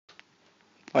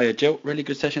Hiya Jill, really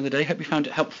good session of the day. Hope you found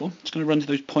it helpful. Just going to run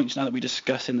through those points now that we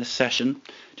discussed in the session,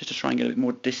 just to try and get a bit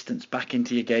more distance back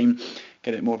into your game,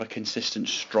 get a bit more of a consistent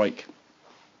strike,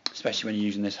 especially when you're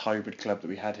using this hybrid club that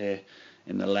we had here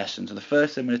in the lesson. So the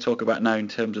first thing I'm going to talk about now in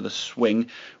terms of the swing,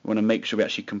 we want to make sure we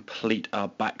actually complete our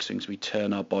backswing, so we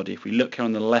turn our body. If we look here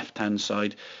on the left hand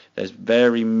side, there's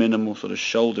very minimal sort of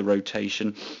shoulder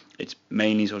rotation. It's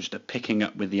mainly sort of just a picking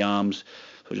up with the arms,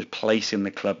 so just placing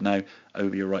the club now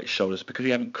over your right shoulders. Because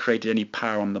we haven't created any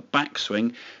power on the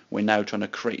backswing, we're now trying to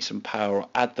create some power or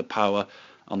add the power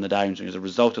on the downswing. As a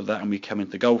result of that, and we come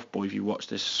into the golf ball, if you watch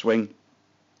this swing,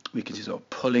 we can see sort of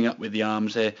pulling up with the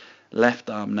arms here, left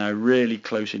arm now really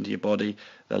close into your body,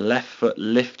 the left foot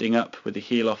lifting up with the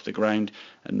heel off the ground,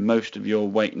 and most of your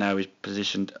weight now is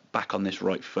positioned back on this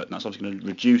right foot, and that's obviously going to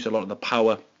reduce a lot of the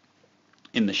power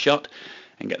in the shot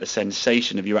and get the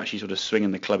sensation of you actually sort of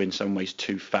swinging the club in some ways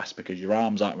too fast, because your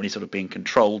arms aren't really sort of being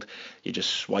controlled, you're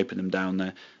just swiping them down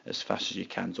there as fast as you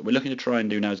can. So what we're looking to try and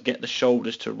do now is get the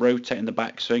shoulders to rotate in the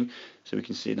backswing, so we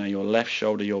can see now your left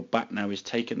shoulder, your back now is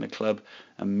taking the club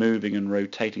and moving and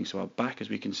rotating, so our back, as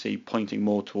we can see, pointing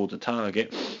more towards the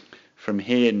target. From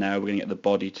here now we're going to get the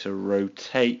body to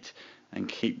rotate and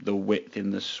keep the width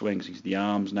in the swing. So you see the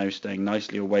arms now staying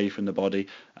nicely away from the body,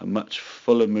 a much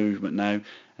fuller movement now,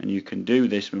 and you can do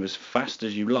this move as fast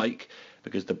as you like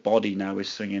because the body now is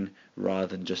swinging rather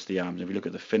than just the arms. If you look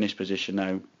at the finish position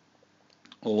now,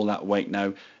 all that weight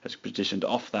now has positioned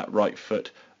off that right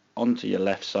foot onto your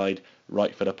left side,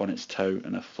 right foot up on its toe,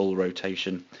 and a full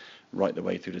rotation right the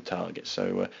way through the target.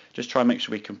 So just try and make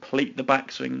sure we complete the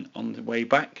backswing on the way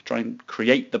back, try and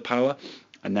create the power,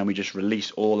 and then we just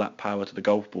release all that power to the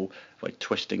golf ball by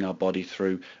twisting our body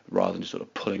through rather than just sort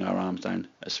of pulling our arms down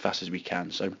as fast as we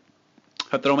can. So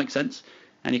hope that all makes sense.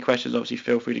 Any questions, obviously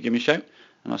feel free to give me a shout,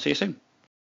 and I'll see you soon.